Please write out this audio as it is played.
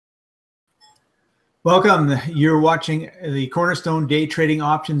Welcome. You're watching the Cornerstone Day Trading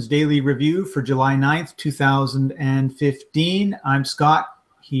Options Daily Review for July 9th, 2015. I'm Scott.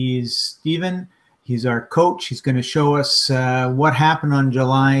 He's Stephen. He's our coach. He's going to show us what happened on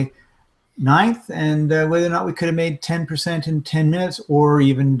July 9th and whether or not we could have made 10% in 10 minutes or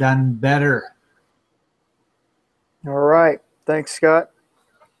even done better. All right. Thanks, Scott.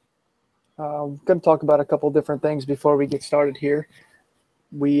 I'm going to talk about a couple different things before we get started here.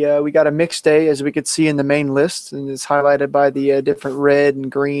 We got a mixed day, as we could see in the main list, and it's highlighted by the different red and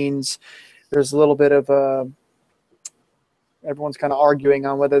greens. There's a little bit of everyone's kind of arguing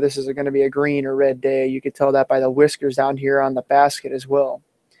on whether this is going to be a green or red day. You could tell that by the whiskers down here on the basket as well.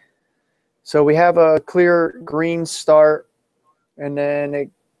 So we have a clear green start, and then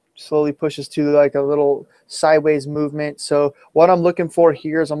it slowly pushes to like a little sideways movement. So what I'm looking for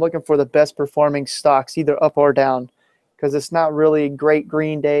here is I'm looking for the best performing stocks, either up or down, because it's not really a great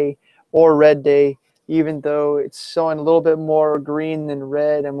green day or red day, even though it's showing a little bit more green than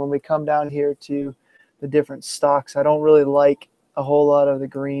red. And when we come down here to the different stocks, I don't really like a whole lot of the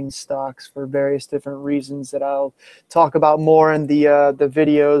green stocks for various different reasons that I'll talk about more in the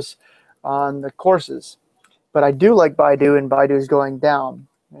videos on the courses. But I do like Baidu, and Baidu is going down.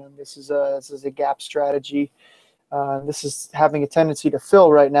 And this is a gap strategy. This is having a tendency to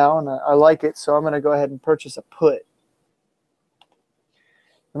fill right now, and I like it, so I'm going to go ahead and purchase a put.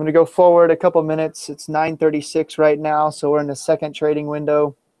 I'm going to go forward a couple minutes. It's 9:36 right now, so we're in the second trading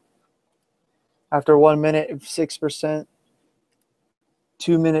window. After 1 minute, 6%.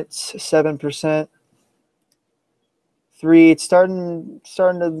 2 minutes, 7%. 3, it's starting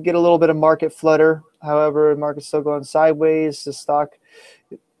to get a little bit of market flutter. However, the market's still going sideways. The stock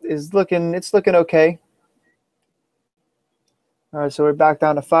is looking okay. All right, so we're back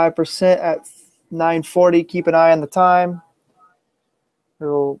down to 5% at 9:40. Keep an eye on the time.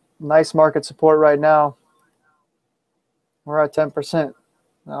 Little nice market support right now. We're at 10%.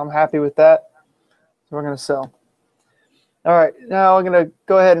 I'm happy with that. So we're going to sell. All right, now I'm going to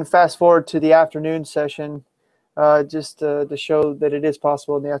go ahead and fast forward to the afternoon session, just to show that it is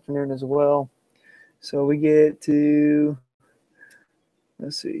possible in the afternoon as well. So we get to,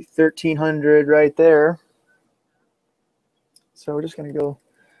 let's see, 1300 right there. So we're just going to go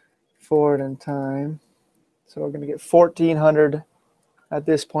forward in time. So we're going to get 1400 at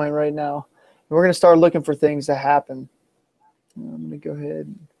this point right now. And we're going to start looking for things to happen. I'm going to go ahead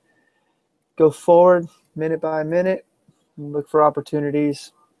and go forward minute by minute and look for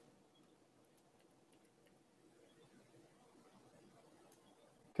opportunities.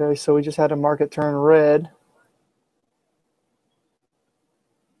 Okay, so we just had a market turn red.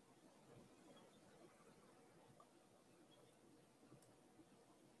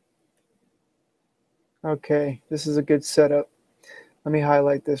 Okay, this is a good setup. Let me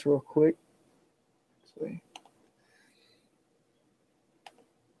highlight this real quick.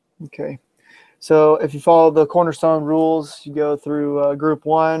 Okay, so if you follow the Cornerstone rules, you go through group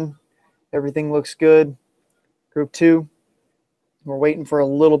 1, everything looks good. Group 2, we're waiting for a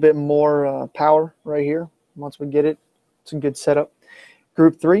little bit more power right here. Once we get it, it's a good setup.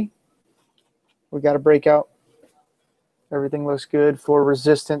 Group 3, we got a breakout. Everything looks good. For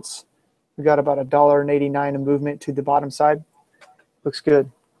resistance, we got about $1.89 of movement to the bottom side. Looks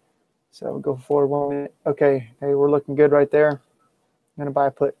good. So we'll go forward 1 minute. Okay, hey, we're looking good right there. I'm going to buy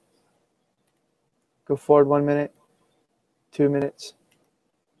a put. Go forward 1 minute, 2 minutes,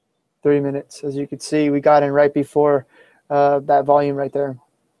 3 minutes. As you can see, we got in right before that volume right there.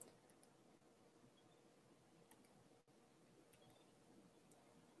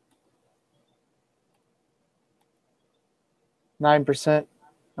 $9%.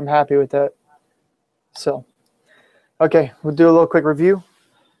 I'm happy with that. So, okay, we'll do a little quick review.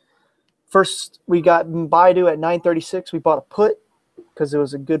 First, we got Baidu at 9:36. We bought a put because it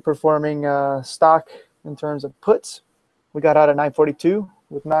was a good performing stock in terms of puts. We got out at 9:42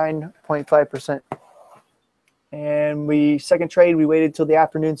 with 9.5%. And second trade, we waited till the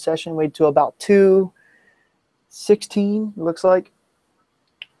afternoon session, waited till about 2:16, it looks like.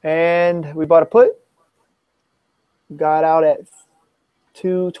 And we bought a put. Got out at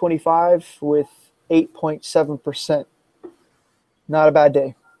 2:25 with 8.7%. Not a bad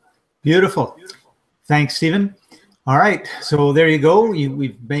day. Beautiful. Thanks, Stephen. All right, so there you go.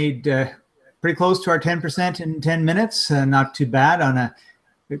 We've made pretty close to our 10% in 10 minutes. Not too bad on a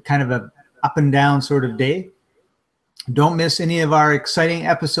kind of a up and down sort of day. Don't miss any of our exciting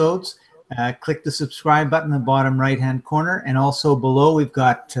episodes. Click the subscribe button in the bottom right-hand corner. And also below, we've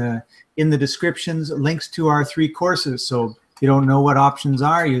got in the descriptions links to our 3 courses. So if you don't know what options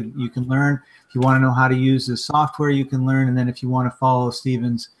are, you can learn. If you want to know how to use the software, you can learn. And then if you want to follow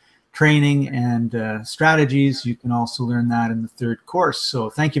Stephen's training and strategies. You can also learn that in the third course. So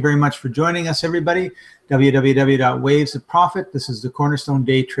thank you very much for joining us, everybody. www.wavesofprofit. This is the Cornerstone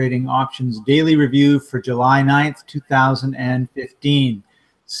Day Trading Options Daily Review for July 9th, 2015.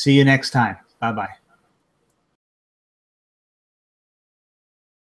 See you next time. Bye-bye.